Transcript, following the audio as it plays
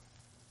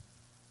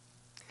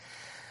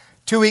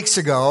2 weeks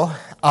ago,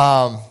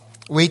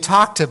 we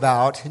talked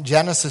about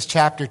Genesis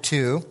chapter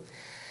 2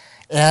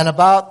 and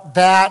about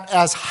that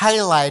as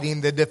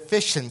highlighting the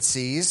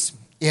deficiencies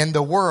in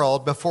the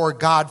world before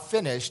God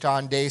finished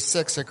on day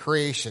 6 of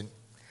creation.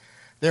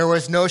 There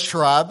was no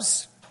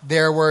shrubs,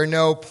 there were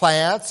no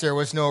plants, there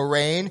was no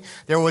rain,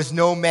 there was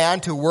no man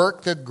to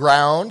work the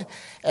ground,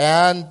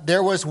 and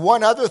there was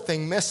one other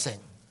thing missing,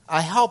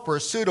 a helper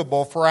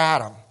suitable for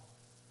Adam.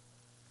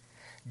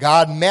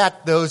 God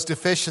met those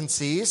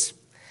deficiencies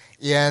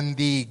in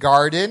the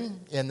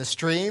garden, in the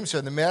streams,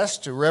 in the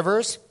mist, the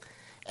rivers,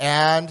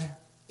 and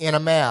in a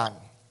man.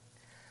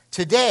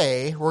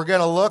 Today, we're going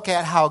to look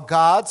at how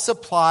God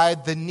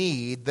supplied the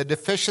need, the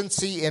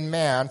deficiency in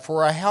man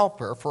for a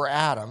helper, for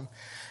Adam.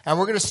 And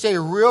we're going to stay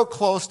real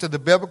close to the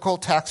biblical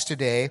text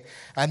today.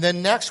 And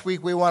then next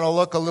week, we want to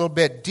look a little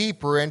bit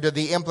deeper into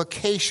the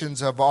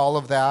implications of all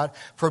of that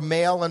for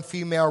male and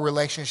female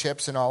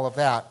relationships and all of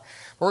that.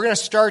 We're going to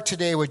start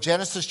today with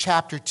Genesis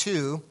chapter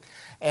 2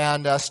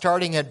 and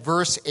starting at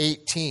verse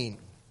 18.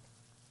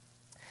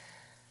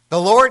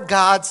 The Lord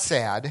God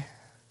said,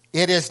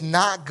 "It is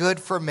not good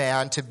for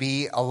man to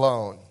be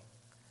alone.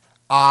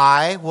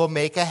 I will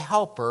make a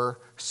helper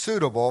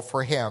suitable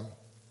for him."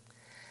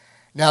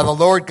 Now the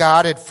Lord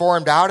God had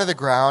formed out of the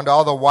ground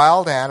all the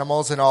wild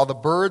animals and all the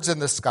birds in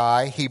the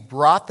sky. He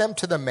brought them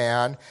to the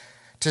man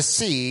to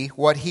see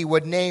what he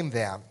would name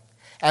them.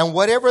 And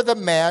whatever the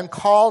man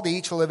called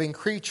each living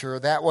creature,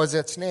 that was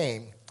its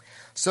name.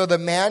 So the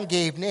man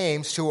gave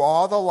names to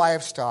all the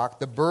livestock,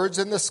 the birds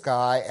in the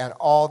sky, and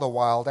all the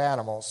wild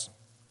animals.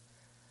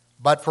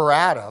 But for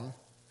Adam,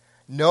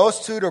 no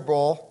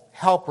suitable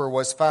helper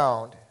was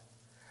found.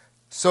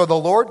 So the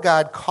Lord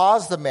God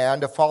caused the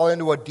man to fall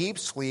into a deep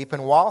sleep,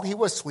 and while he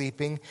was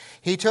sleeping,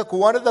 he took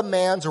one of the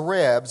man's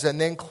ribs and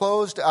then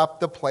closed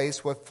up the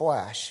place with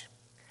flesh.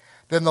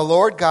 Then the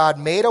Lord God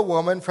made a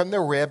woman from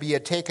the rib he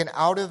had taken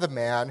out of the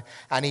man,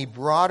 and he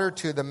brought her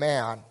to the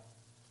man.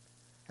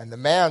 And the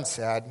man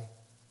said,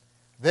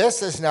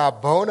 "This is now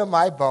bone of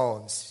my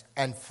bones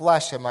and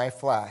flesh of my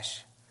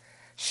flesh.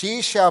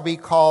 She shall be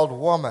called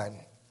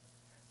woman,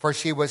 for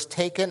she was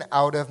taken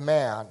out of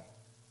man.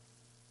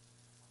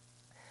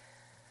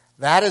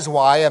 That is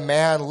why a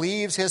man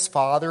leaves his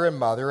father and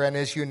mother and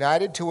is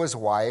united to his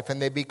wife,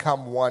 and they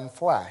become one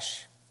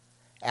flesh.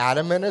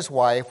 Adam and his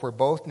wife were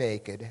both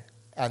naked,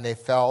 and they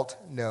felt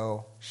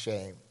no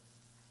shame."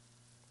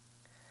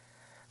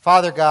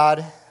 Father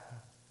God,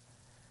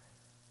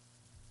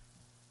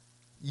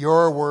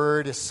 your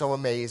word is so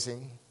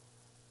amazing,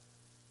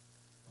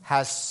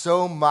 has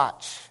so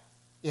much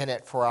in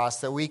it for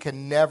us that we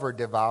can never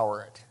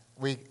devour it.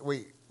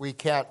 We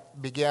can't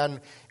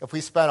begin. If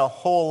we spent a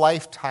whole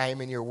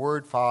lifetime in your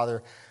word,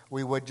 Father,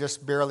 we would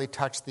just barely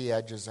touch the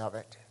edges of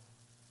it.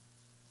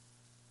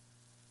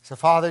 So,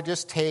 Father,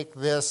 just take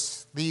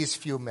these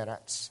few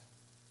minutes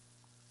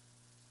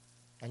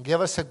and give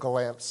us a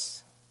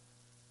glimpse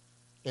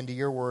into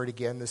your word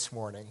again this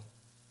morning.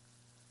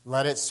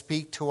 Let it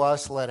speak to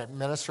us. Let it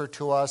minister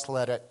to us.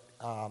 Let it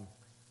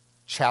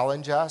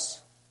challenge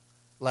us.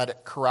 Let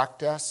it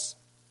correct us.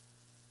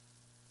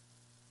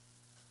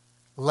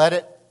 Let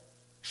it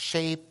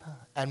shape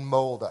and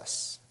mold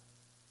us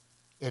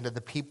into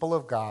the people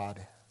of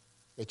God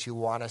that you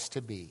want us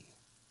to be.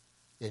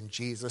 In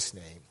Jesus'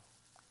 name,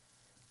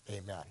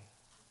 amen.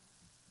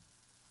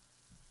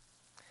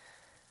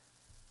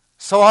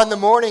 So on the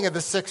morning of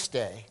the 6th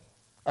day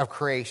of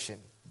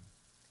creation,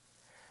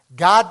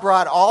 God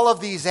brought all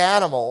of these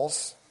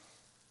animals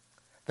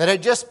that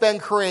had just been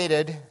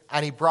created,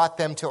 and he brought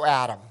them to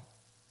Adam.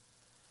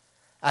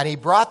 And he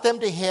brought them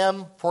to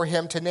him for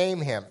him to name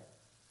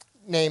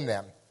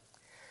them.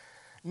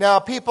 Now,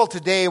 people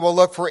today will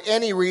look for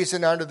any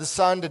reason under the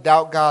sun to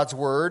doubt God's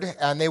word,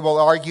 and they will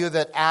argue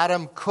that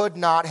Adam could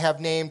not have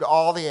named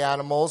all the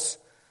animals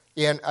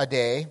in a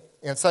day,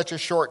 in such a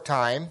short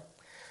time,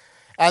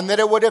 and that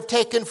it would have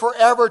taken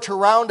forever to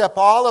round up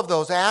all of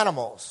those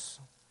animals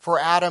for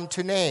Adam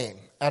to name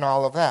and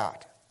all of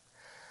that.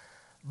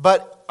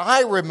 But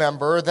I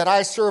remember that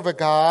I serve a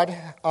God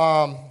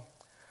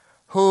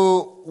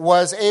who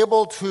was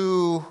able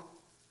to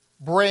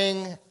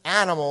bring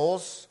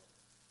animals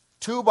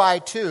 2 by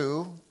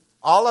 2,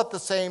 all at the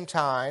same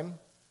time,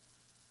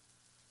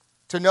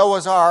 to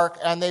Noah's Ark,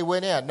 and they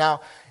went in. Now,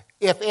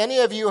 if any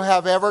of you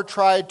have ever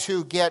tried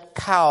to get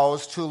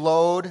cows to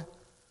load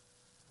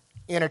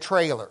in a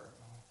trailer,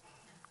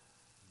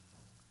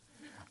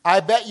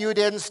 I bet you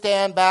didn't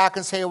stand back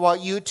and say, "Well,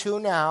 you two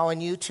now,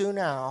 and you two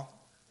now."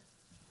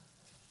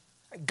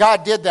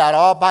 God did that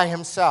all by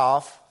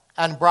himself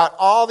and brought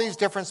all these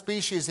different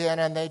species in,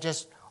 and they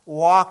just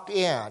walked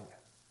in.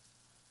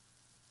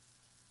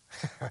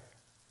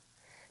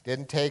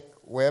 Didn't take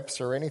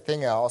whips or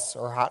anything else,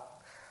 or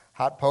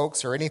hot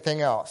pokes or anything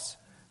else.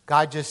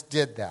 God just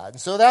did that. And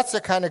so that's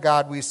the kind of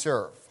God we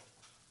serve.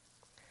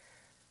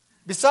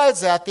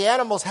 Besides that, the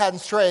animals hadn't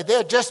strayed. They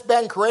had just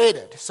been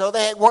created. So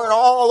they weren't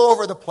all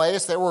over the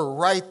place. They were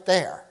right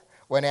there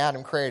when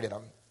Adam created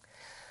them.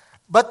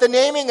 But the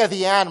naming of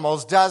the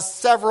animals does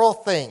several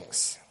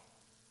things.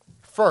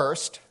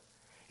 First,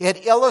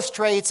 It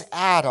illustrates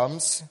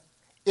Adam's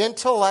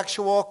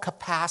intellectual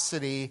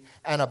capacity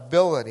and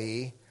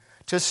ability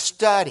to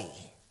study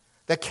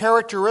the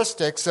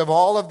characteristics of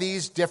all of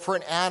these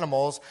different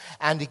animals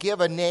and to give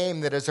a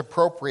name that is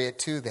appropriate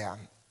to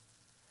them.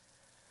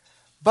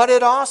 But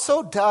it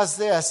also does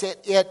this.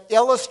 It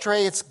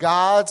illustrates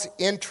God's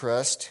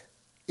interest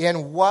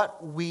in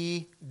what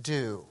we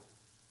do.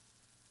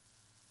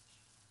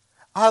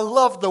 I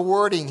love the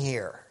wording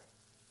here.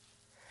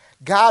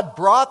 God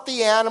brought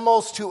the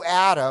animals to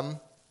Adam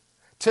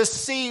to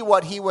see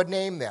what he would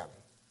name them.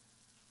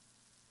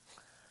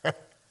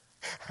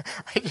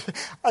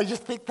 I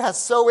just think that's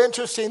so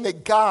interesting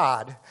that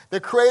God,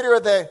 the creator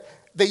of the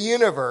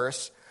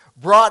universe,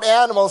 brought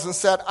animals and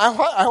said, I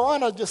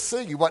want to just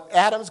see what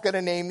Adam's going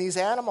to name these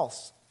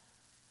animals.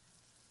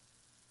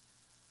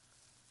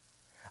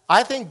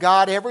 I think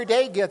God every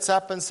day gets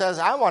up and says,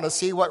 I want to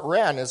see what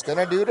Ren is going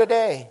to do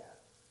today.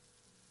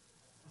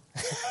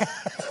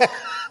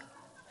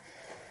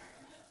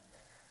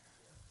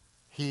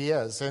 He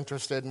is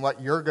interested in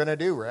what you're going to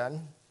do,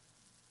 Ren.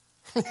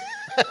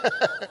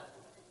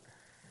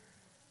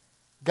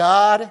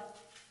 God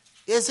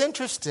is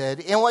interested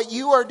in what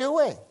you are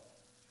doing.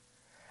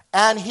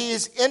 And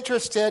he's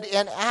interested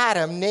in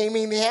Adam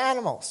naming the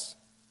animals.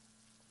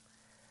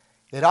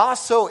 It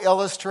also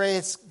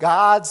illustrates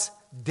God's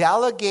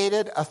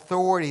delegated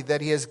authority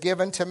that he has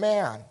given to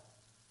man,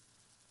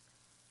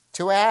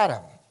 to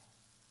Adam,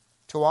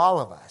 to all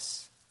of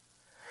us.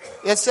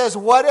 It says,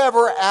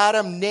 whatever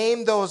Adam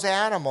named those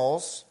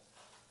animals,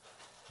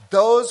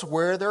 those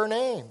were their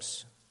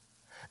names.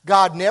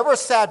 God never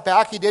sat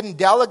back. He didn't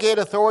delegate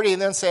authority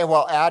and then say,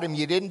 well, Adam,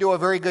 you didn't do a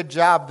very good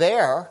job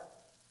there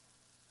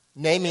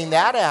naming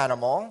that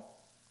animal.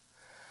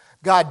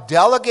 God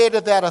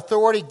delegated that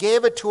authority,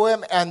 gave it to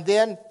him, and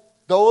then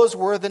those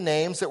were the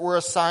names that were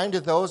assigned to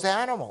those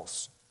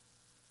animals.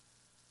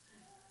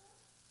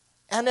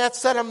 And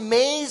that's an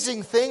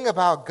amazing thing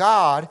about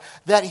God,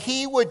 that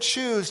he would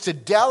choose to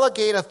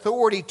delegate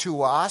authority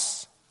to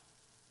us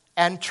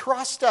and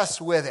trust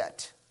us with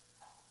it.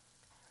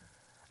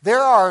 There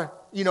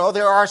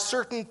are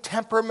certain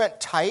temperament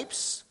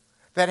types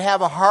that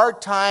have a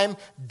hard time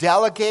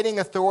delegating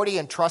authority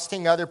and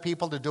trusting other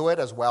people to do it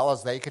as well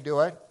as they could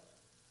do it.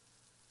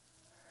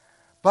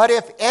 But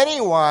if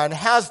anyone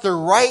has the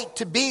right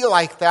to be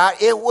like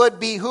that, it would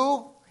be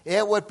who?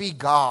 It would be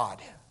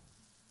God.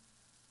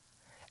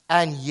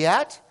 And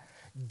yet,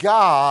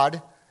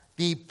 God,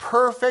 the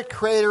perfect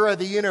creator of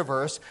the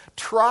universe,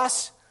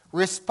 trusts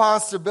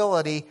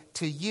responsibility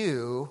to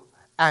you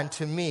and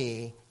to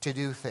me to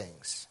do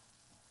things,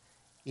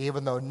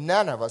 even though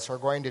none of us are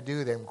going to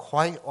do them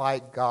quite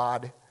like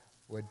God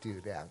would do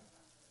them.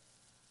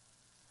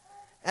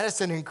 And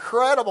it's an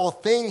incredible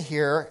thing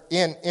here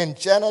in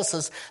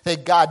Genesis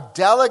that God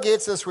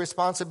delegates this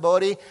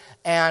responsibility,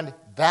 and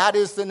that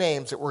is the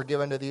names that were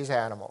given to these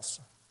animals.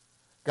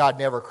 God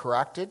never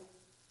corrected,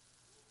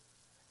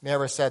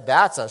 never said,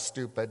 that's a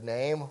stupid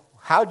name.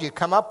 How'd you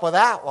come up with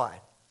that one?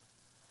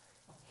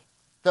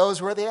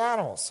 Those were the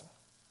animals'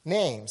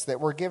 names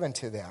that were given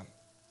to them.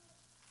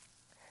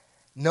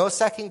 No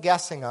second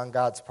guessing on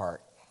God's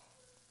part.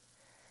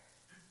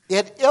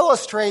 It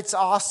illustrates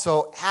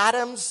also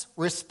Adam's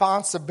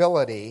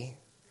responsibility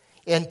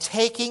in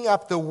taking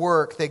up the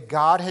work that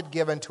God had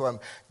given to him.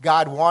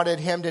 God wanted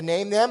him to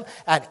name them,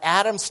 and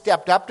Adam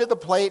stepped up to the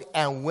plate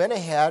and went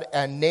ahead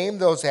and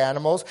named those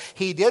animals.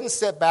 He didn't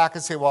sit back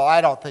and say, well,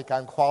 I don't think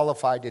I'm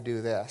qualified to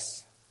do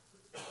this.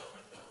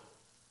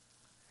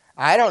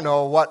 I don't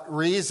know what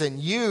reason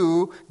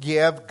you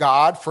give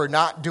God for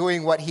not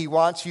doing what he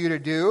wants you to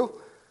do.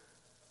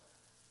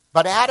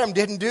 But Adam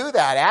didn't do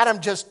that.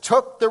 Adam just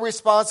took the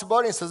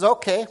responsibility and says,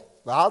 okay,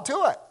 well, I'll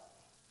do it.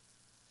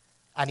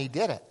 And he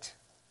did it.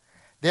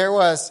 There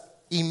was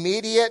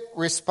immediate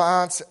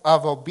response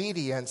of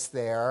obedience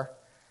there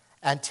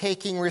and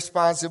taking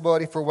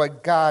responsibility for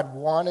what God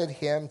wanted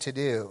him to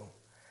do.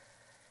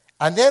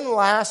 And then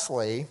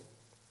lastly,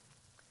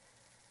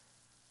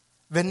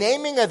 the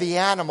naming of the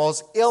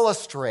animals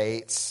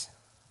illustrates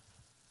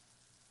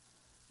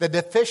the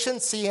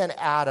deficiency in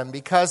Adam,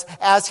 because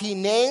as he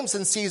names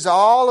and sees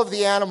all of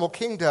the animal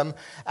kingdom,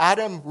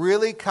 Adam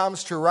really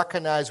comes to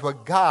recognize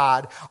what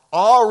God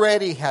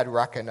already had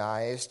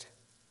recognized,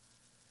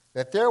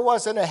 that there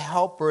wasn't a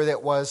helper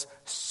that was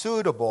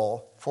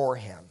suitable for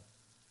him.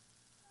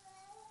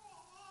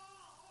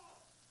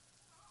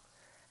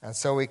 And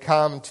so we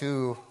come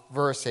to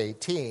verse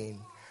 18.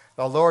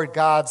 The Lord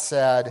God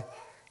said,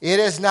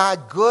 "It is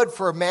not good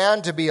for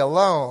man to be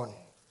alone.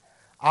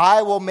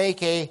 I will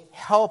make a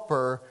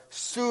helper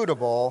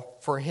suitable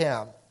for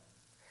him."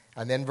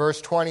 And then verse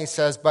 20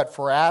 says, "But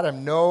for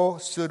Adam no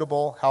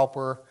suitable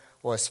helper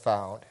was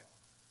found."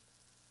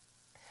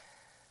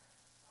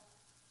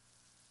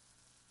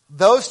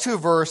 Those two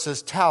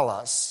verses tell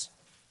us,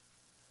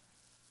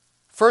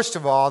 first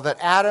of all, that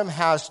Adam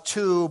has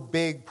two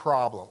big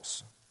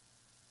problems.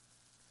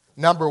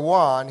 Number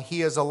one,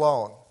 he is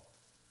alone.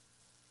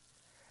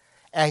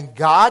 And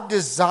God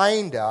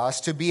designed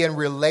us to be in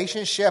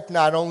relationship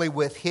not only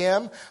with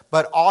Him,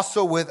 but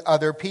also with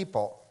other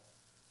people.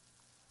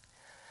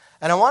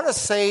 And I want to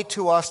say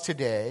to us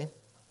today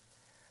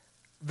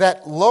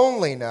that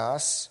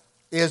loneliness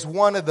is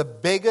one of the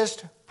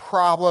biggest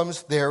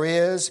problems there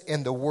is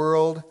in the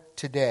world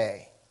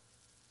today.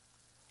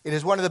 It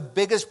is one of the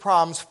biggest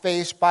problems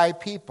faced by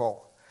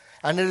people.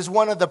 And it is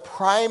one of the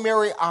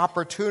primary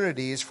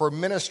opportunities for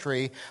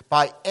ministry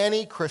by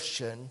any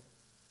Christian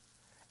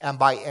and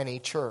by any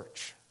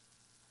church.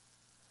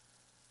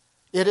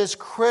 It is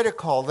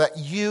critical that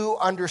you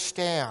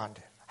understand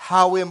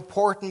how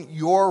important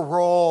your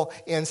role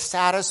in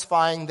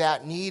satisfying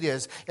that need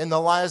is in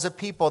the lives of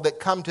people that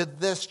come to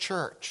this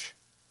church.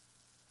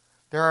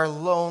 There are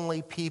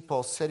lonely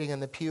people sitting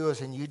in the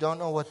pews, and you don't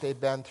know what they've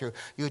been through.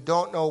 You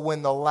don't know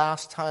when the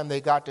last time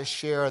they got to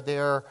share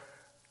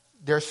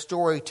their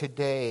story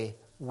today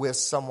with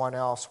someone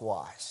else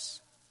was.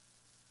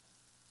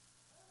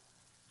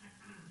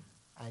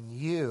 And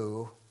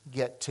you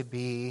get to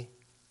be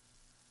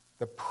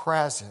the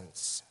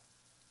presence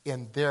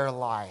in their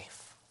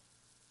life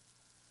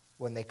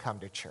when they come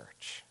to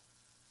church.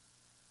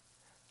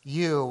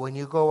 You, when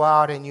you go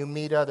out and you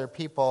meet other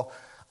people,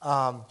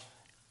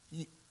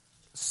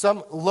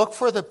 look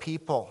for the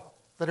people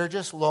that are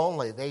just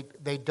lonely.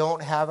 They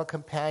don't have a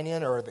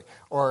companion,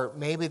 or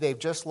maybe they've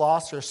just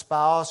lost their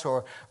spouse,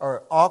 or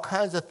all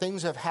kinds of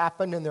things have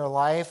happened in their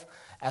life,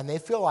 and they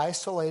feel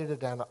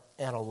isolated and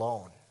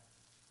alone.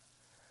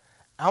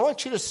 I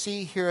want you to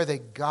see here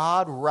that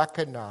God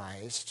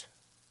recognized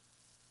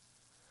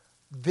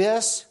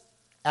this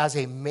as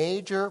a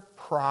major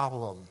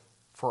problem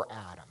for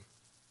Adam.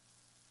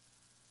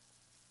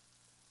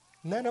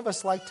 None of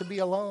us like to be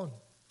alone.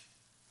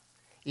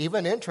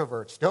 Even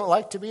introverts don't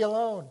like to be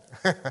alone.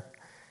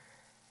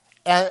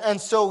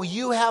 and so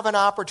you have an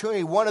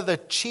opportunity. One of the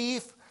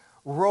chief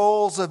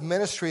roles of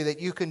ministry that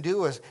you can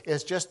do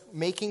is just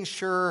making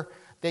sure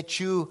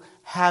that you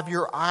have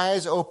your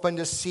eyes open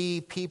to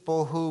see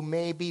people who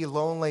may be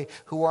lonely,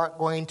 who aren't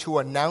going to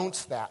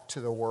announce that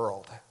to the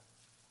world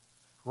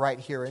right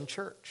here in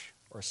church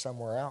or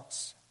somewhere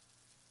else.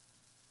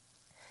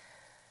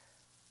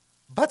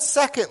 But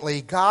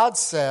secondly, God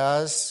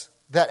says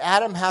that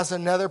Adam has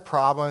another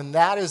problem, and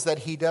that is that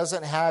he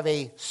doesn't have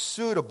a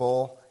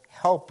suitable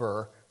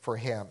helper for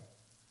him.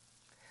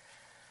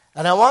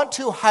 And I want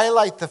to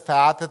highlight the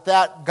fact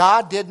that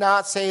God did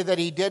not say that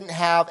he didn't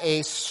have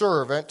a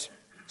servant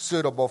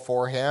suitable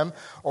for him,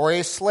 or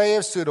a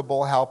slave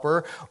suitable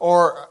helper,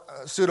 or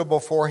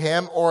suitable for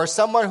him, or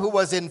someone who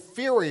was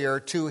inferior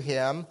to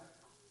him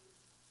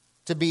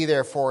to be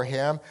there for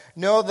him.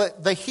 No,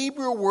 the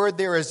Hebrew word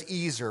there is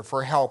ezer,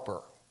 for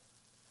helper.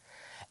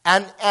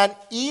 And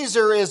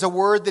ezer is a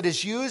word that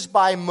is used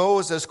by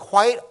Moses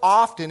quite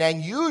often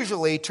and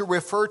usually to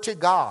refer to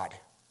God.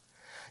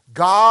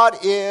 God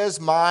is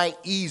my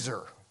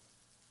ezer.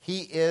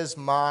 He is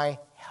my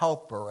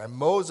helper. And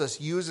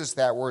Moses uses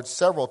that word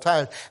several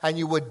times. And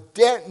you would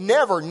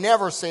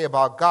never say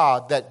about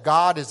God that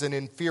God is an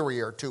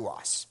inferior to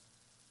us.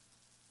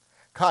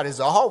 God is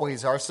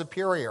always our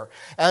superior.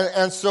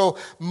 And so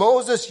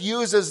Moses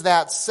uses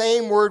that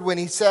same word when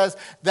he says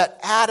that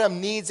Adam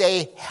needs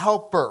a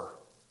helper.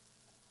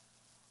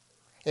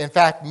 In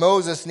fact,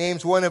 Moses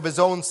names one of his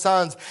own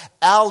sons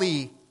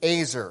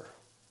Eliezer,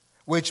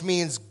 which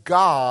means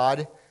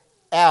God,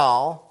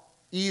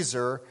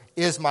 Ezer,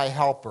 is my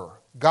helper.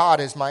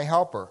 God is my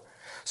helper.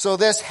 So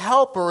this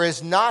helper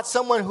is not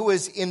someone who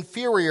is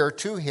inferior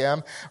to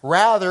him.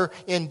 Rather,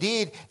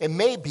 indeed, it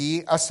may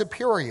be a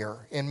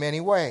superior in many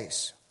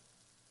ways.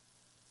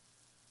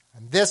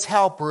 And this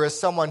helper is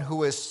someone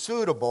who is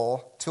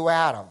suitable to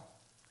Adam.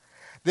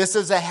 This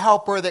is a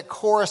helper that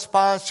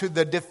corresponds to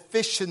the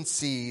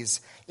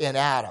deficiencies in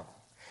Adam.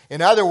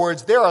 In other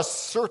words, there are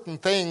certain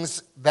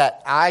things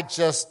that I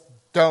just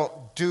don't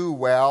do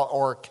well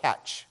or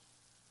catch.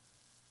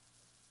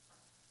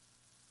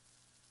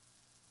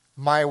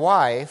 My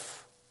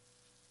wife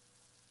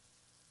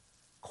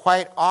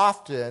quite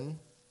often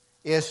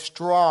is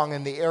strong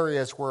in the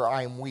areas where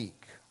I'm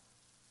weak.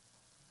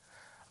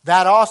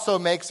 That also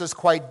makes us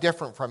quite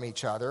different from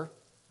each other.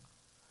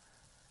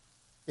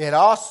 It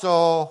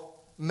also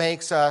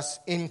makes us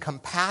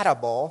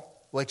incompatible,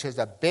 which is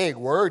a big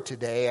word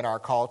today in our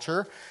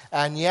culture.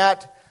 And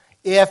yet,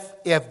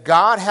 if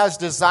God has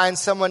designed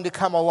someone to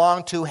come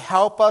along to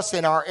help us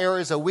in our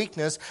areas of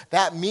weakness,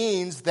 that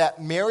means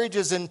that marriage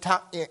is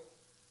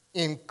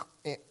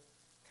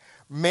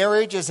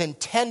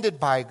intended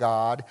by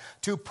God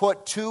to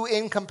put two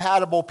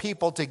incompatible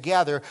people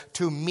together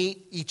to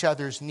meet each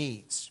other's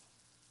needs.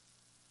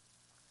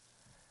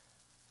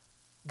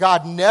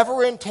 God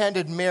never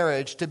intended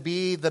marriage to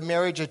be the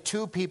marriage of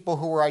two people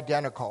who were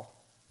identical.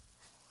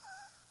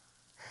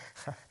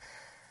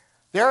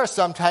 There are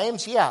some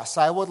times, yes,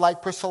 I would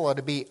like Priscilla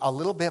to be a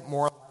little bit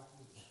more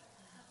like me.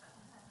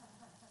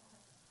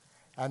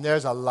 And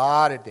there's a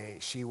lot of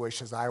days she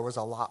wishes I was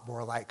a lot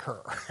more like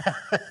her.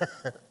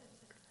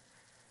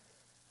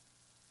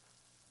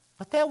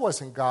 But that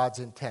wasn't God's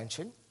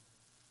intention.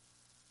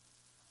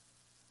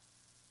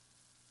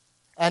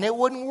 And it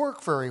wouldn't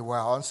work very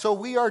well. And so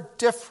we are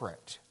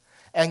different.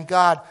 And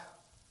God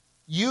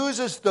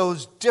uses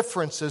those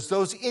differences,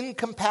 those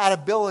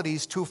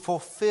incompatibilities, to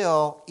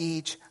fulfill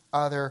each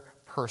other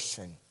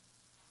person.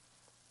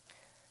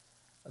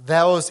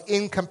 Those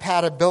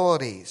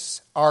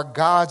incompatibilities are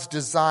God's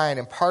design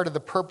and part of the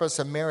purpose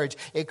of marriage.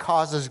 It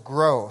causes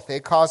growth.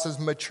 It causes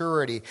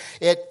maturity.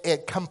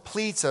 It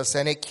completes us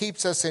and it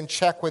keeps us in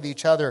check with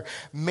each other.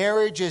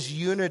 Marriage is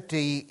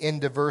unity in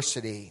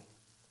diversity.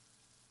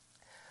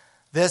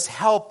 This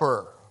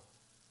helper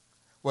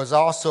was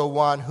also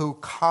one who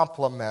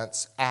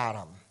complements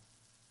Adam.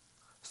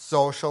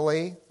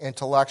 Socially,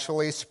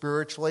 intellectually,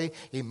 spiritually,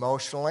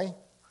 emotionally.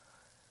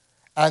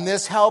 And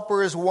this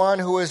helper is one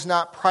who is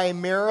not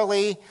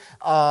primarily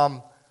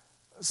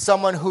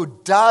someone who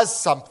does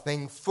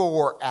something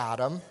for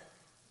Adam.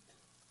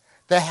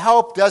 The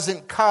help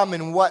doesn't come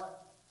in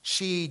what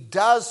she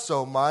does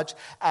so much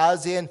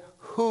as in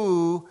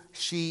who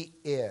she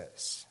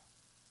is.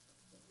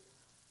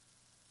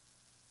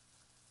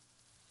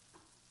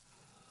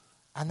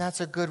 And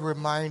that's a good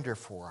reminder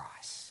for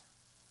us.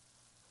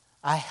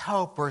 A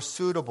helper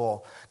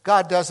suitable.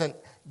 God doesn't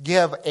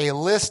give a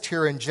list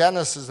here in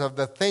Genesis of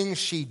the things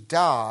she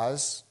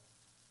does.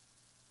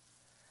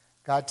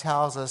 God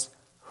tells us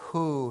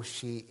who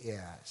she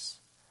is.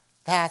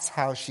 That's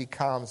how she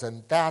comes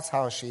and that's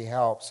how she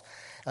helps.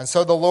 And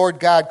so the Lord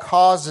God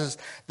causes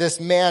this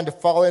man to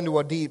fall into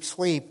a deep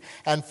sleep.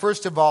 And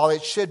first of all,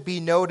 it should be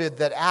noted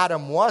that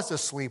Adam was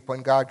asleep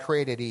when God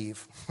created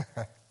Eve.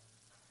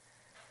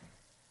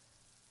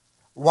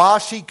 While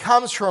she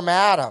comes from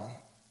Adam,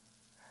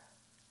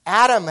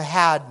 Adam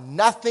had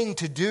nothing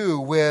to do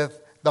with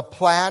the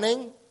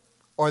planning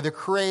or the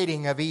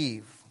creating of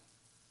Eve.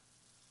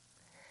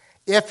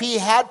 If he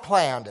had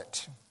planned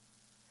it,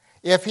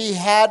 if he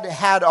had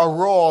had a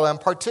role and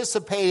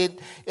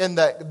participated in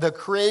the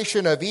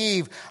creation of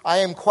Eve, I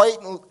am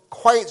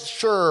quite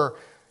sure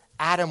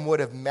Adam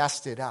would have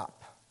messed it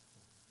up.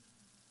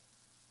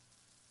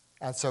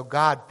 And so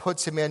God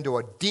puts him into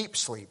a deep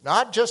sleep,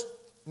 not just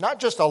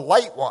a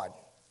light one.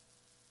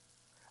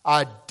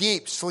 A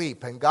deep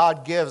sleep, and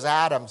God gives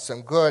Adam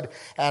some good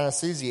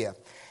anesthesia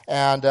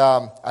and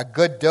a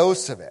good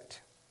dose of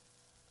it.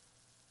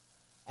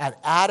 And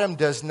Adam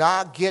does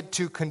not get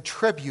to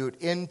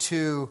contribute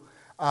into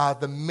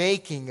the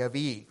making of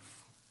Eve,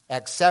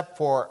 except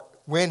for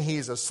when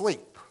he's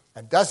asleep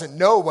and doesn't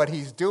know what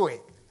he's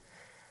doing.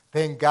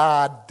 Then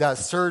God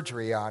does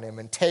surgery on him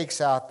and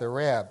takes out the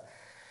rib.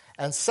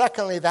 And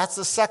secondly, that's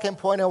the second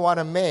point I want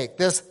to make.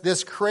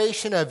 This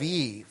creation of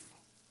Eve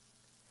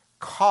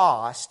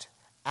cost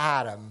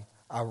Adam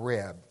a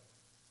rib.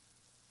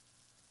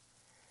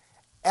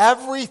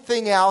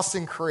 Everything else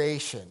in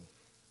creation,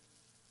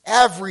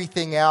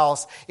 everything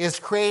else is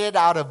created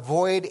out of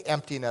void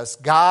emptiness.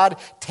 God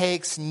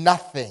takes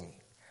nothing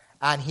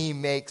and he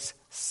makes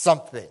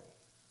something.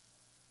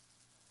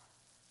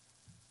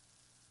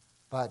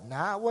 But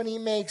not when he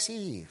makes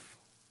Eve.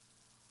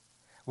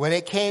 When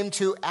it came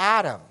to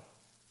Adam,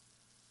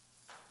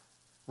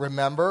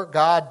 remember,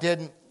 God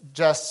didn't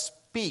just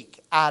speak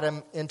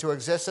Adam into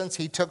existence.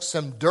 He took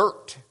some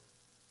dirt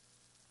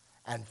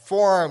and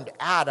formed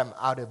Adam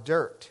out of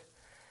dirt.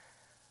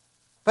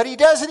 But he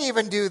doesn't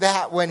even do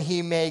that when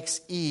he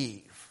makes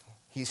Eve.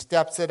 He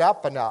steps it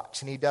up a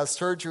notch and he does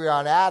surgery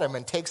on Adam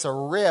and takes a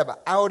rib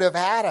out of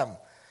Adam.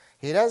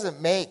 He doesn't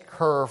make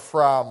her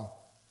from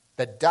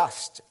the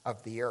dust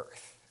of the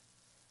earth.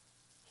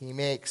 He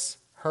makes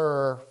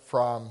her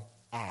from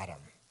Adam.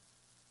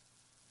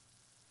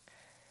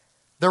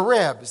 The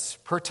ribs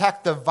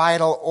protect the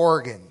vital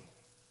organ.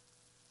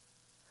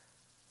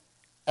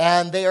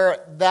 And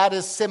that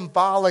is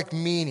symbolic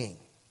meaning.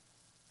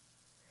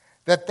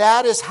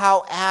 That is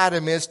how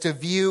Adam is to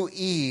view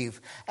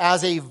Eve,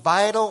 as a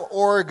vital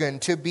organ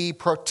to be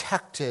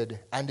protected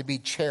and to be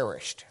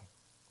cherished.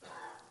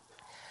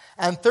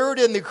 And third,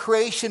 in the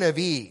creation of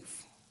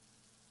Eve,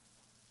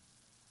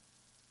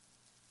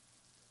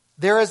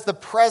 there is the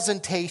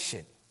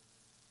presentation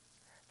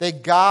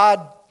that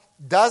God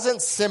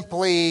doesn't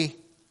simply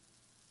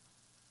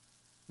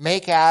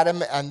make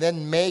Adam and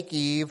then make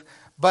Eve,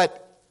 but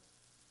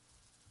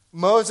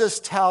Moses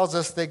tells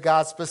us that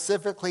God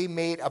specifically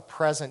made a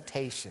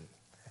presentation.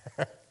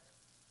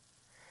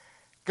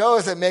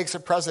 Goes and makes a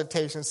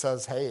presentation,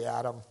 says, hey,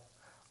 Adam,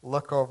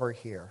 look over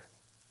here.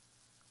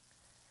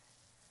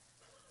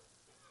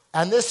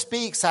 And this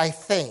speaks, I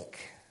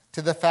think,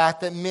 to the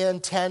fact that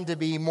men tend to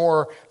be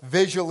more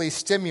visually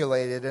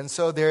stimulated. And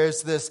so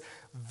there's this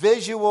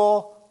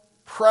visual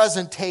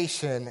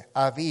presentation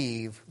of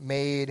Eve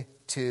made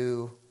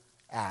to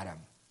Adam.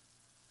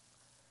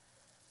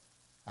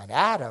 And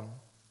Adam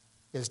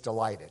is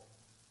delighted.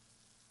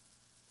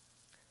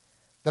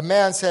 The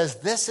man says,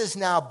 this is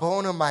now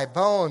bone of my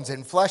bones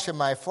and flesh of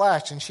my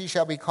flesh, and she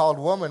shall be called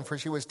woman, for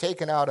she was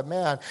taken out of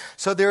man.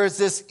 So there is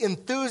this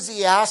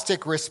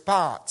enthusiastic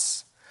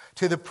response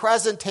to the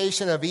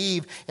presentation of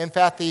Eve. In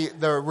fact,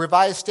 the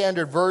Revised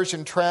Standard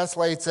Version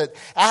translates it,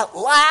 at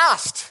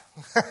last!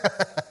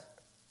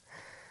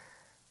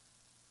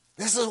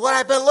 This is what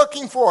I've been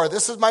looking for.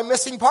 This is my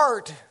missing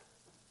part.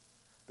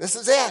 This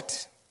is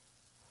it.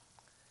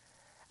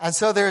 And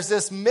so there's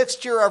this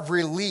mixture of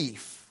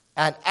relief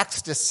and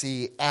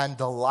ecstasy and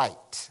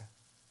delight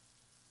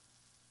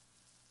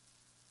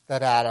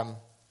that Adam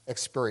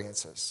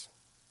experiences.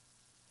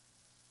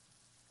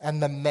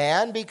 And the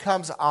man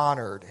becomes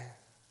honored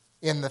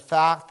in the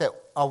fact that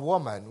a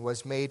woman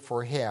was made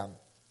for him.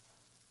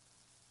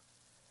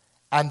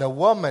 And the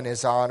woman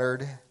is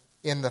honored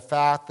in the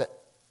fact that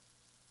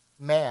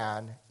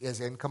man is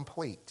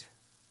incomplete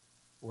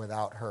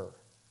without her.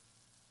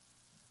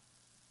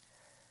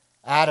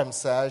 Adam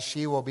says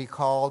she will be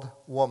called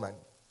woman.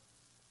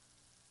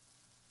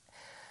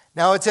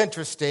 Now it's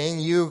interesting,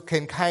 you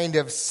can kind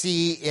of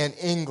see in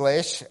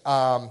English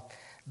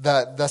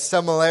the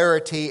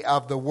similarity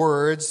of the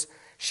words,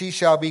 she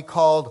shall be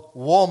called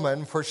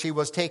woman, for she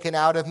was taken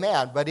out of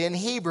man. But in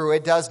Hebrew,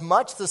 it does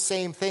much the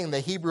same thing. The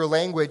Hebrew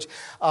language,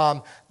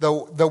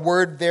 the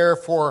word there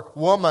for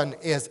woman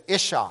is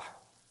isha,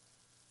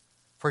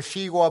 for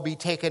she will be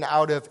taken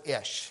out of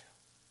Ish.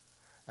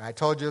 And I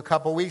told you a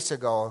couple weeks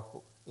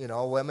ago,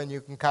 women, you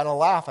can kind of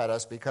laugh at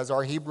us because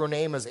our Hebrew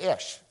name is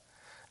Ish.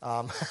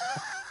 And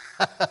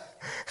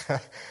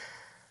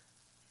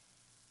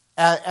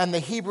the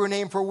Hebrew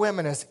name for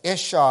women is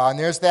Isha, and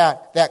there's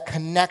that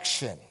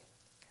connection.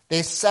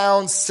 They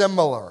sound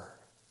similar.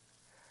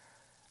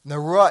 The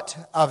root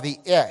of the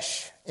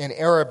Ish in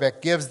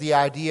Arabic gives the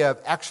idea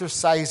of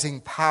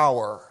exercising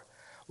power,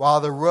 while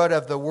the root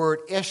of the word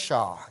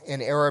Isha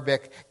in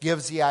Arabic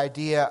gives the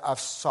idea of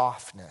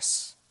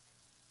softness.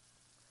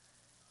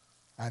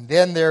 And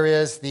then there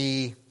is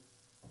the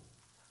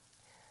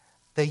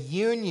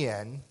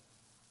union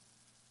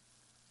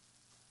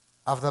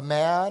of the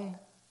man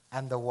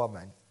and the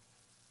woman,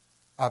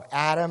 of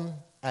Adam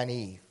and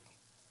Eve.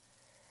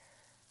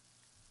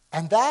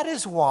 And that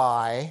is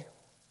why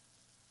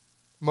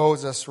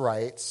Moses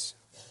writes,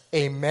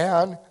 a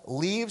man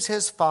leaves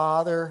his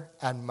father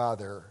and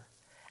mother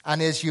and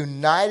is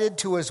united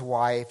to his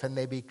wife, and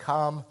they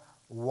become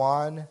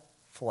one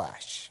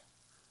flesh.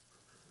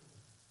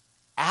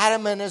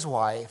 Adam and his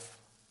wife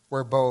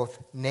were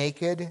both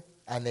naked,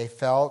 and they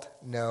felt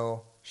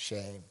no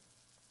shame.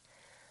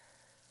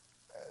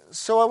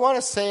 So I want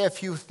to say a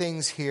few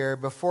things here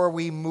before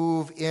we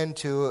move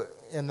into,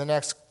 in the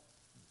next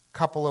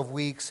couple of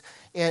weeks,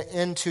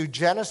 into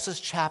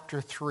Genesis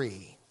chapter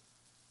 3.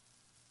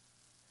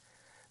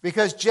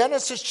 Because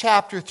Genesis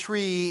chapter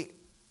 3,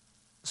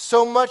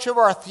 so much of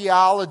our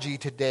theology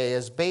today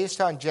is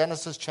based on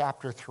Genesis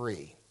chapter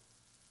 3.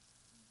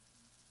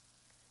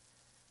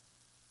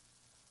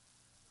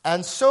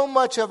 And so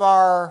much of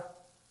our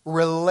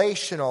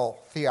relational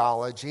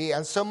theology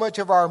and so much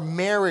of our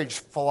marriage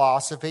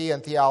philosophy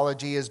and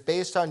theology is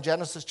based on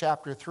Genesis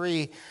chapter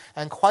 3.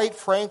 And quite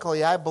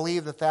frankly, I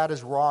believe that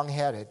is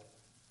wrong-headed.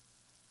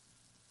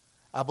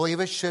 I believe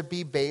it should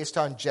be based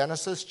on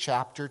Genesis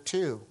chapter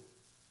 2.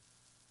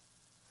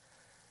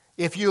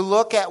 If you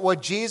look at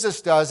what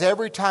Jesus does,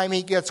 every time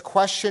he gets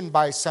questioned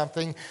by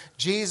something,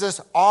 Jesus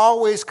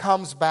always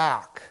comes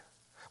back.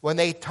 When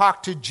they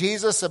talk to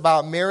Jesus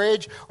about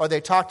marriage, or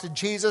they talk to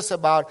Jesus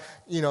about,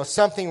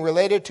 something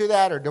related to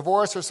that, or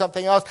divorce or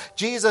something else,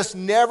 Jesus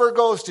never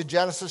goes to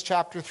Genesis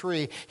chapter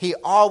 3. He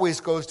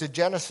always goes to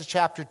Genesis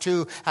chapter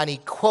 2, and he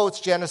quotes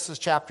Genesis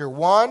chapter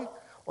 1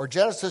 or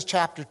Genesis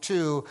chapter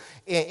 2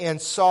 in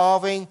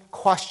solving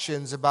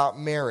questions about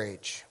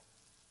marriage.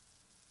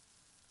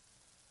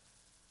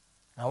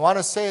 I want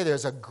to say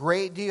there's a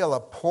great deal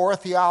of poor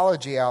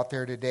theology out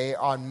there today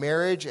on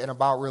marriage and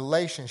about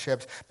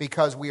relationships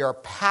because we are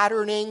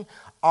patterning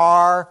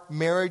our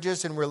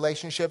marriages and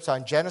relationships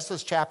on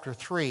Genesis chapter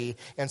 3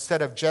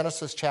 instead of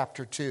Genesis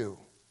chapter 2.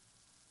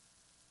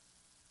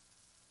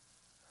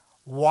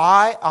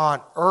 Why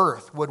on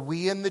earth would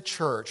we in the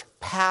church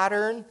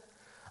pattern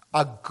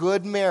a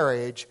good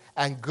marriage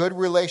and good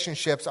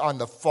relationships on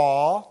the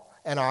fall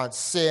and on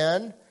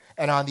sin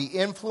and on the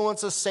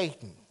influence of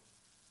Satan,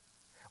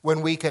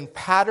 when we can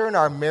pattern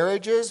our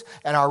marriages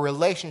and our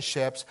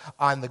relationships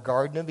on the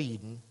Garden of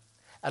Eden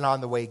and on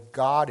the way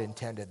God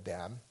intended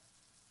them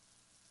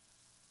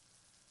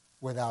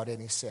without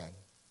any sin?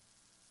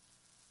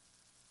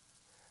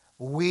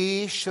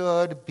 We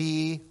should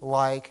be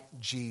like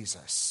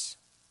Jesus.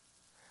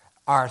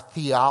 Our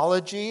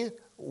theology,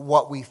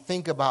 what we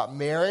think about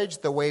marriage,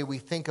 the way we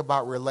think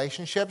about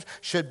relationships,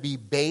 should be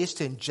based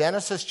in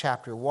Genesis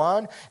chapter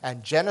 1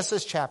 and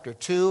Genesis chapter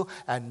 2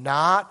 and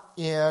not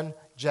in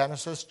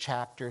Genesis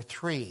chapter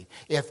 3.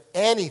 If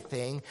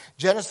anything,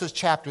 Genesis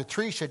chapter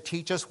 3 should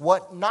teach us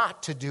what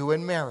not to do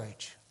in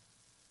marriage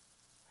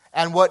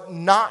and what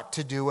not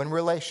to do in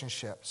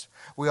relationships.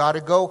 We ought to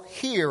go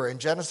here in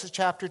Genesis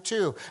chapter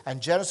 2 and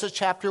Genesis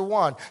chapter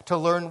 1 to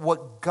learn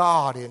what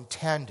God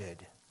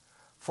intended,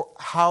 for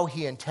how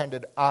he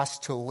intended us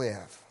to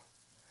live.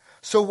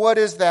 So what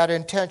is that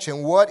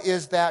intention? What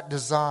is that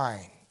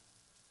design?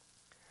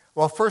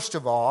 Well, first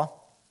of all,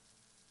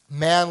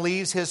 man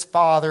leaves his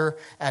father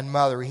and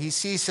mother. He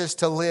ceases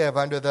to live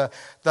under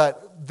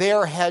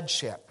their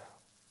headship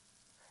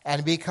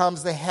and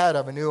becomes the head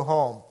of a new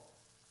home.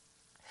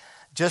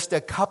 Just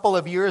a couple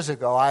of years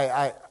ago,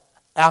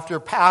 after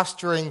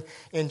pastoring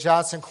in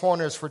Johnson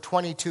Corners for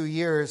 22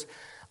 years,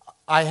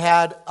 I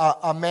had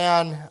a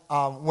man,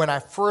 when I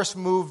first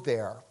moved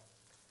there,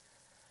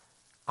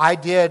 I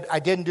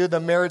didn't do the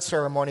marriage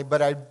ceremony,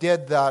 but I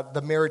did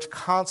the marriage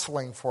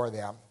counseling for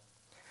them.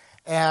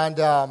 And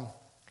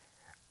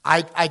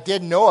I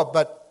didn't know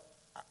it,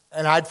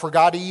 and I'd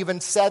forgot he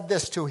even said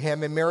this to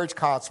him in marriage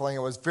counseling.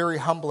 It was very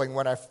humbling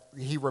when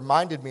he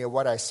reminded me of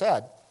what I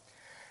said.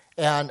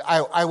 And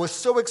I was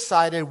so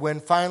excited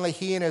when finally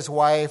he and his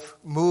wife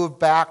moved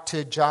back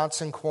to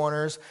Johnson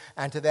Corners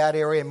and to that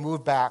area and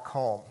moved back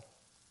home.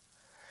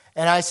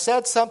 And I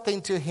said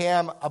something to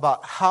him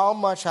about how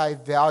much I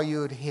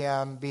valued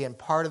him being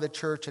part of the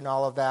church and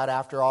all of that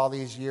after all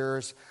these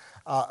years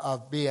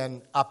of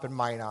being up in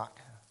Minot.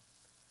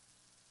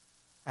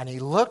 And he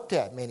looked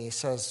at me and he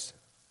says,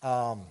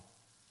 well,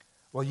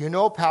 you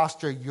know,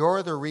 Pastor,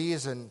 you're the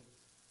reason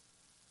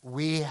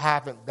we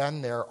haven't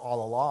been there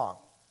all along.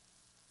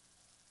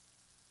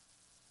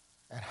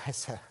 And I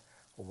said,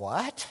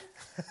 what?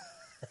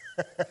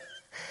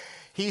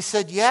 He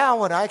said, yeah,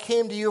 when I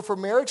came to you for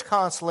marriage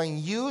counseling,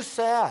 you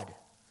said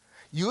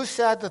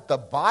that the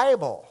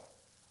Bible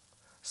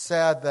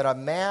said that a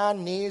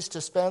man needs to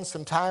spend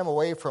some time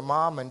away from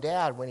mom and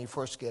dad when he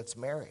first gets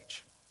married.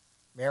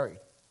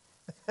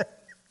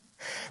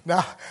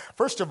 Now,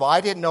 first of all,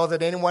 I didn't know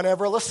that anyone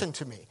ever listened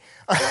to me.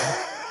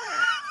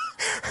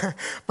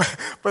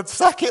 But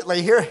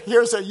secondly,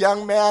 here's a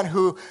young man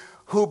who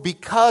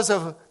because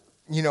of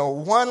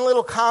one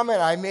little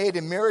comment I made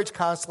in marriage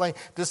counseling,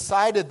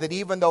 decided that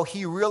even though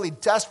he really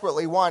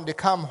desperately wanted to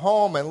come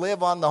home and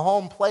live on the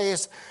home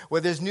place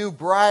with his new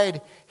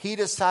bride, he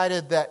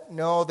decided that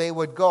no, they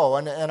would go.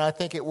 And I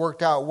think it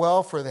worked out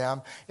well for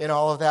them in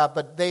all of that.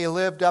 But they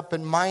lived up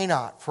in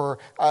Minot for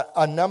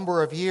a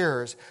number of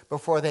years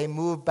before they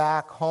moved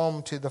back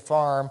home to the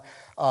farm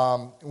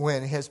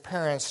when his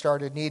parents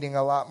started needing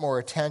a lot more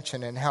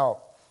attention and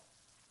help.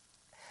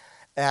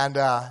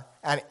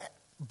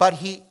 But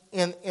he...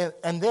 And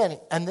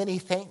then he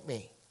thanked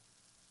me.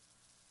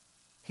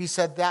 He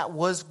said that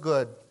was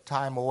good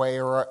time away,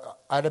 or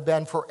I'd have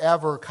been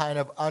forever kind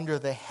of under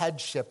the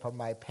headship of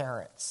my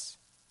parents.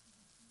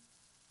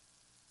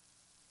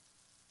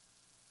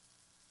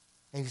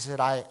 And he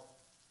said, I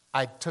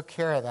took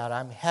care of that.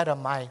 I'm head of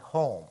my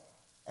home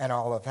and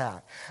all of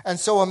that. And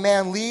so a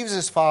man leaves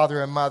his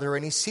father and mother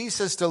and he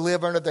ceases to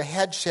live under the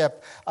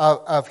headship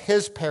of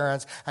his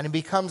parents, and he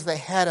becomes the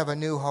head of a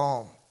new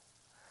home.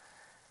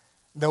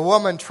 The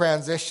woman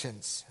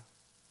transitions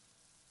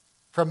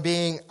from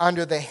being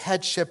under the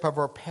headship of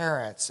her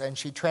parents, and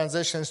she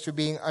transitions to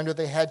being under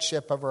the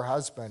headship of her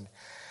husband.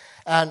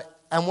 And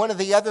one of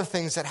the other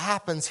things that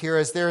happens here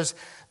is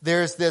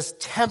there's this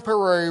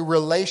temporary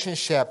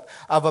relationship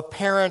of a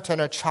parent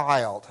and a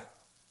child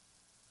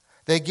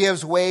that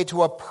gives way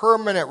to a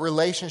permanent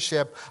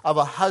relationship of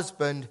a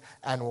husband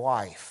and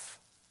wife.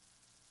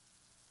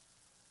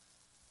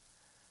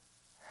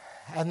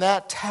 And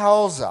that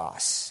tells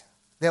us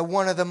that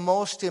one of the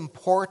most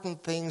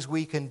important things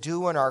we can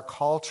do in our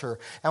culture,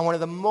 and one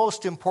of the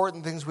most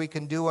important things we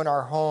can do in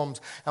our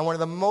homes, and one of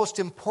the most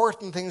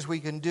important things we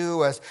can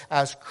do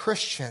as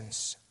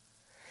Christians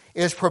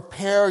is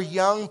prepare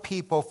young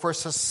people for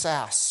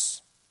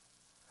success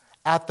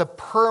at the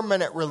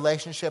permanent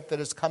relationship that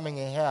is coming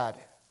ahead.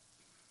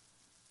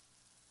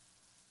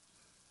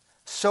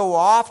 So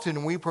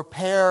often we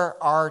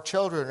prepare our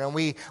children and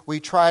we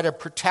try to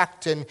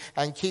protect and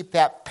keep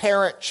that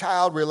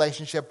parent-child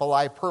relationship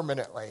alive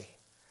permanently.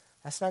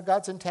 That's not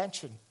God's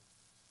intention.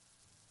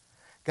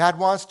 God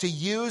wants to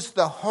use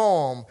the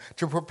home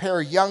to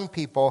prepare young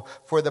people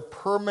for the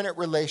permanent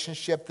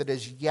relationship that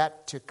is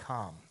yet to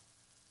come.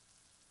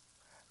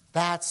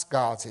 That's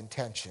God's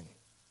intention.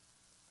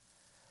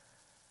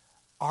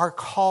 Our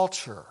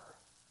culture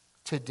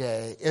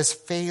today is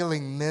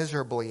failing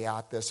miserably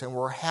at this, and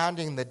we're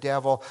handing the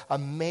devil a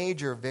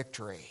major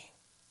victory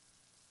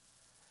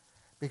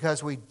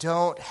because we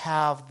don't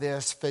have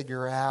this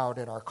figured out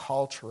in our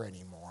culture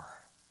anymore.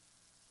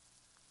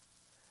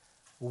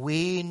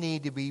 We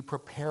need to be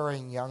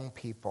preparing young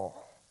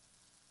people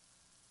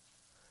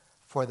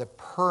for the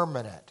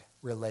permanent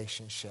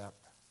relationship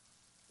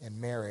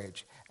in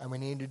marriage, and we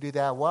need to do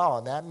that well.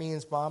 And that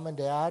means, mom and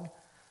dad,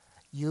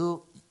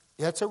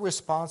 it's a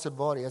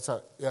responsibility. It's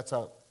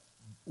a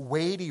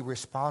weighty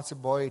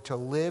responsibility to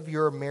live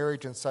your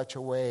marriage in such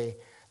a way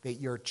that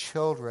your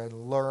children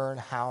learn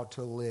how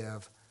to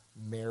live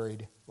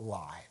married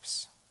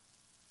lives.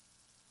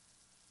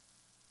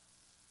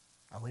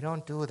 And we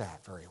don't do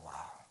that very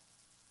well.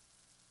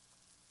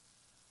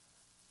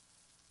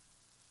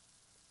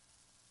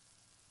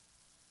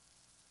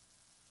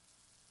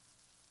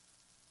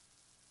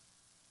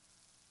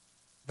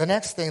 The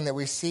next thing that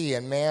we see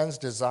in man's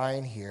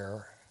design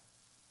here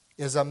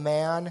is a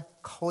man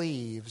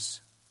cleaves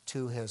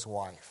to his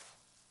wife.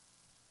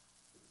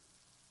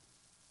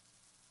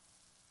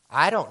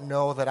 I don't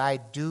know that I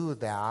do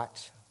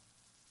that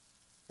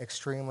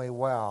extremely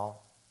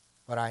well,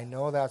 but I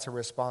know that's a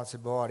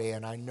responsibility,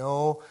 and I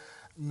know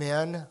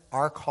men,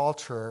 our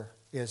culture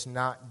is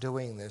not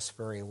doing this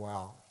very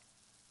well.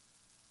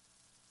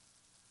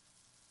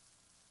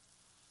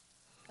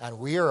 And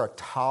we are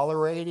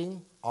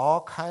tolerating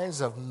all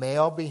kinds of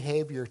male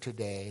behavior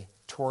today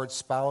towards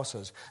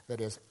spouses that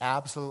is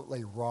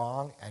absolutely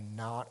wrong and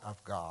not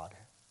of God.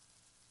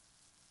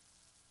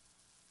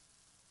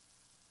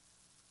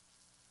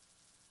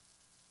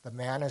 The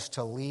man is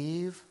to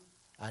leave,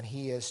 and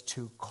he is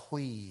to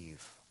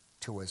cleave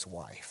to his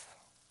wife.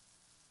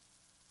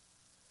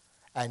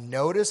 And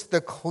notice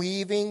the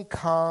cleaving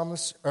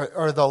comes,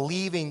 or the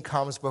leaving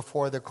comes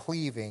before the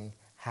cleaving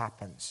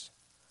happens.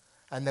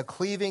 And the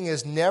cleaving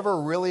is never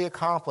really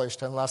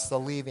accomplished unless the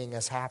leaving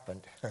has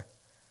happened.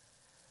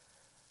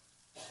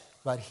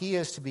 But he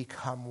is to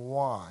become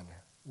one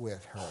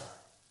with her.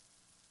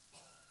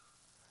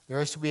 There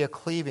is to be a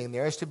cleaving.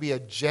 There is to be a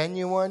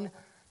genuine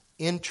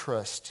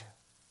interest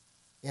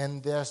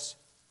in this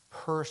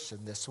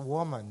person, this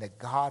woman that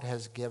God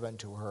has given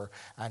to her.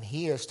 And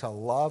he is to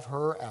love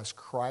her as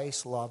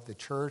Christ loved the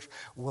church,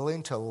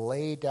 willing to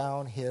lay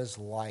down his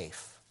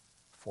life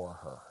for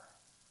her.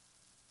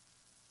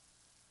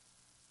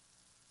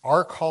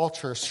 Our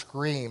culture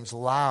screams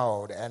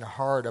loud and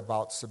hard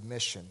about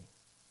submission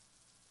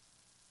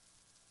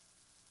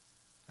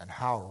and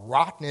how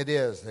rotten it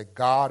is that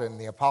God and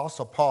the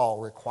Apostle Paul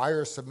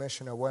require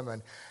submission of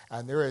women,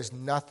 and there is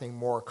nothing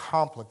more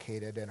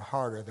complicated and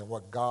harder than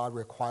what God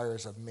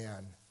requires of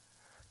men,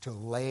 to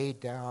lay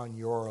down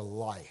your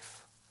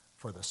life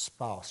for the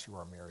spouse you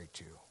are married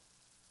to.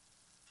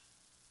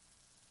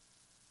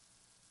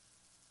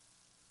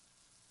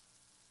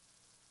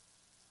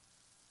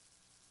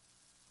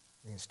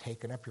 It means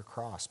taking up your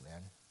cross,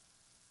 man.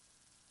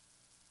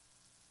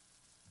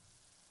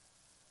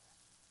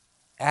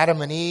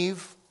 Adam and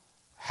Eve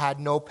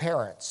had no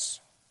parents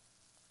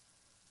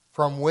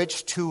from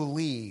which to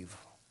leave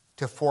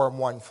to form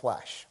one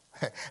flesh.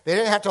 They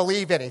didn't have to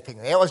leave anything.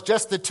 It was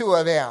just the two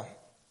of them.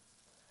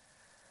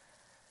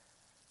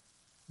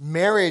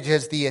 Marriage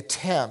is the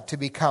attempt to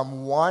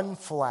become one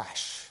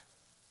flesh,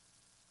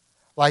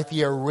 like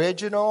the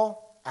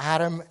original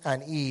Adam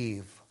and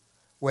Eve,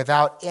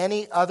 without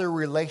any other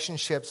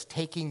relationships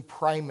taking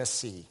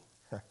primacy.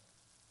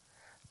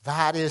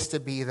 That is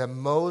to be the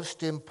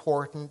most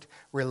important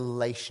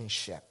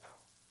relationship.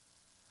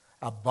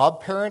 Above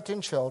parent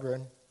and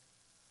children,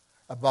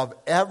 above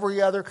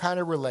every other kind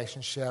of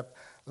relationship,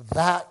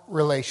 that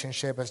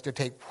relationship is to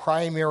take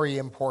primary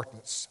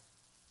importance.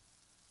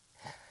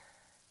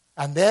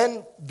 And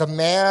then the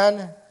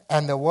man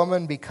and the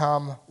woman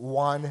become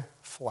one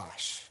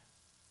flesh.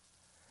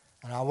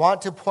 And I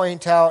want to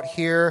point out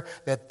here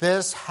that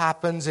this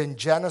happens in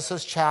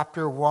Genesis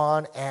chapter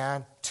 1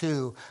 and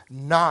 2,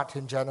 not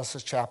in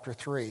Genesis chapter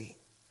 3.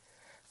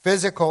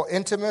 Physical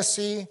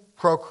intimacy,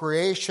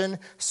 procreation,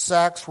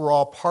 sex were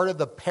all part of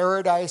the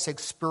paradise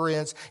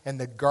experience in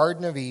the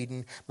Garden of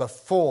Eden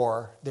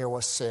before there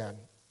was sin.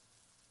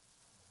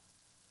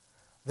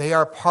 They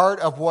are part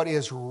of what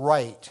is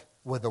right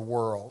with the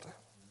world.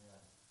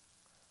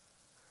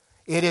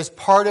 It is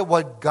part of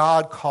what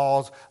God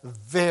calls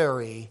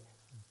very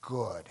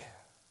good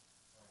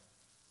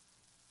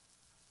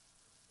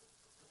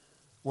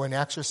when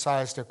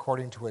exercised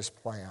according to his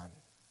plan.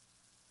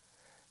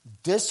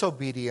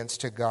 Disobedience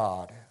to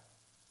God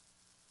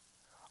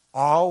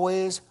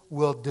always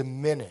will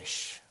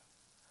diminish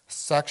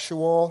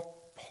sexual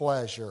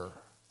pleasure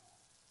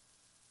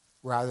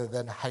rather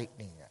than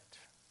heightening it.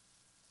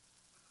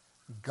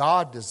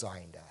 God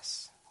designed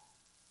us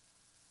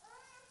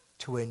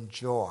to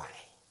enjoy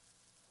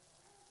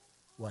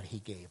what he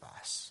gave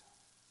us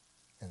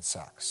in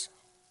sex.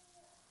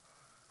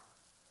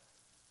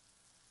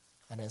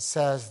 And it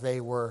says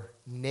they were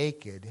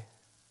naked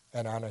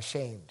and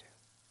unashamed.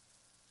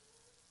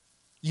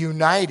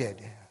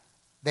 United.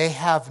 They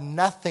have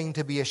nothing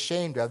to be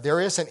ashamed of. There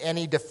isn't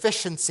any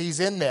deficiencies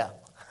in them.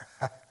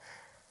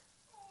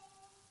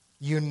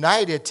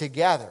 United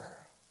together.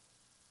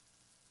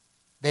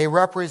 They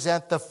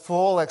represent the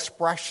full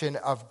expression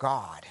of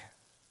God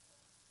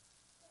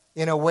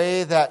in a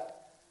way that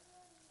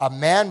a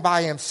man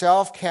by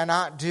himself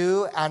cannot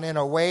do, and in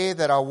a way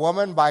that a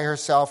woman by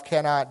herself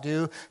cannot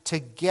do.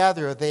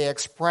 Together they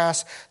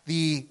express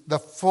the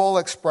full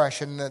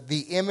expression,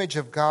 the image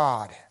of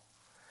God.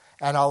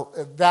 And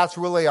that's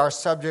really our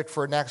subject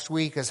for next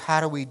week, is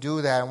how do we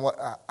do that, and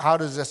how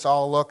does this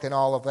all look and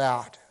all of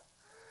that.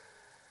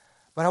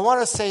 But I want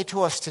to say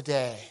to us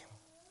today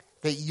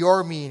that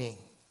your meaning,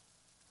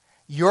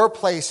 your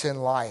place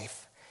in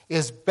life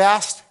is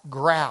best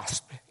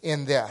grasped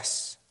in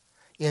this.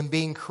 In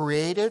being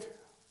created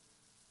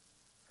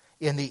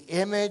in the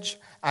image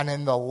and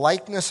in the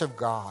likeness of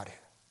God,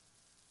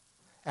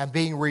 and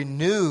being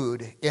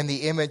renewed in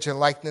the image and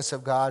likeness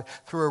of God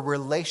through a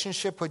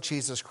relationship with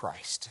Jesus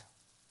Christ.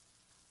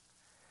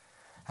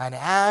 And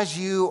as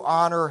you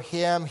honor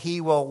him,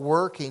 he will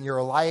work in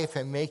your life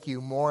and make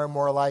you more and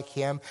more like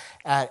him.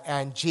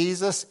 And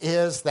Jesus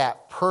is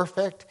that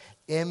perfect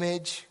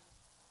image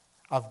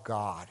of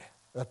God.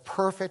 The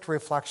perfect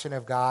reflection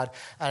of God.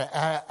 And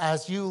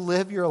as you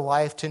live your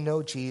life to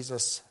know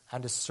Jesus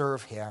and to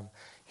serve him,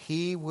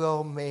 He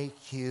will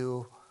make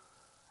you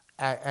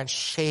and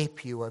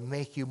shape you and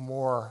make you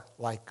more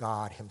like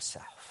God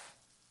himself.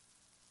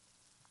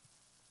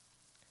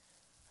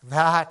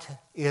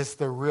 That is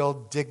the real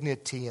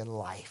dignity in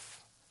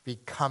life,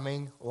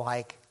 becoming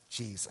like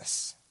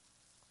Jesus.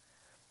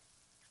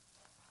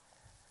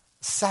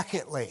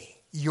 Secondly,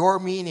 your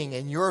meaning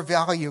and your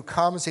value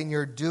comes in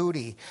your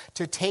duty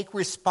to take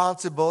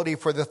responsibility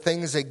for the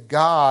things that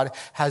God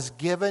has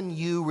given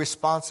you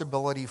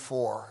responsibility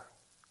for.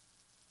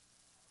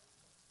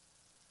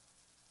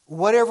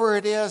 Whatever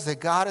it is that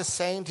God is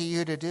saying to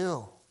you to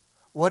do,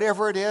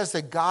 whatever it is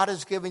that God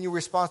has given you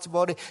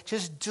responsibility,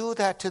 just do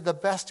that to the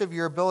best of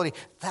your ability.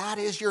 That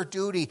is your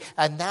duty,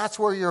 and that's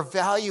where your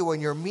value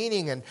and your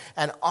meaning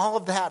and all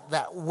of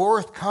that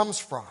worth comes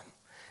from,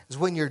 is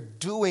when you're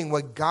doing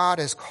what God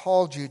has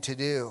called you to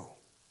do.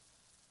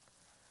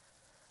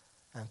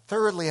 And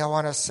thirdly, I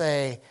want to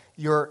say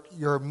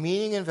your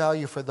meaning and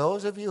value for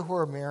those of you who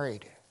are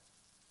married,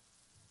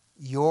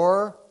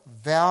 your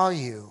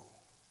value,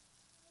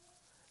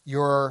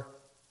 your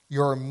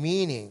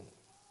meaning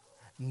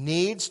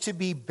needs to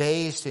be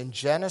based in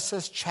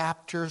Genesis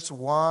chapters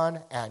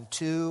 1 and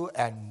 2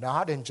 and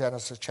not in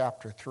Genesis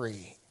chapter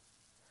 3.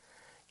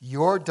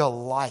 Your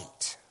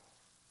delight,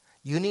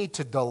 you need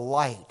to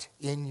delight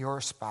in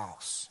your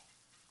spouse.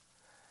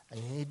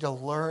 And you need to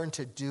learn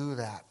to do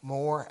that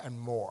more and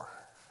more.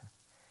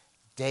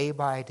 Day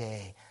by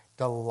day,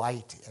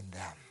 delight in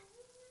them.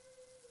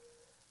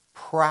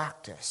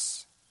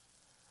 Practice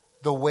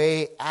the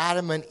way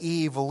Adam and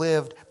Eve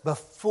lived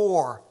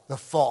before the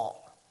fall.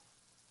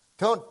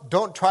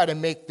 Don't try to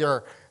make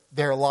their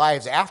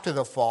lives after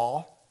the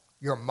fall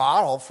your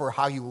model for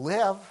how you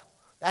live.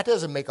 That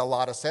doesn't make a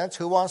lot of sense.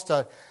 Who wants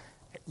to,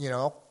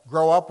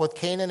 grow up with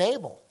Cain and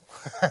Abel?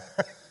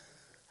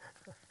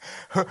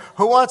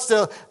 Who wants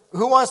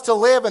to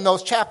live in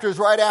those chapters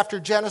right after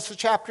Genesis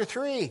chapter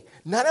 3?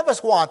 None of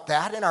us want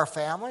that in our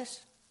families.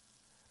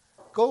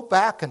 Go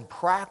back and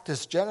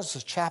practice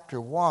Genesis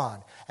chapter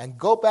 1 and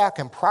go back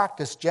and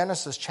practice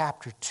Genesis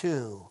chapter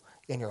 2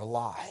 in your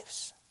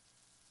lives.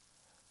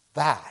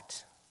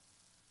 That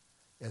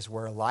is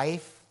where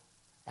life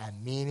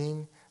and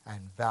meaning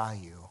and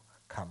value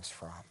comes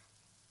from.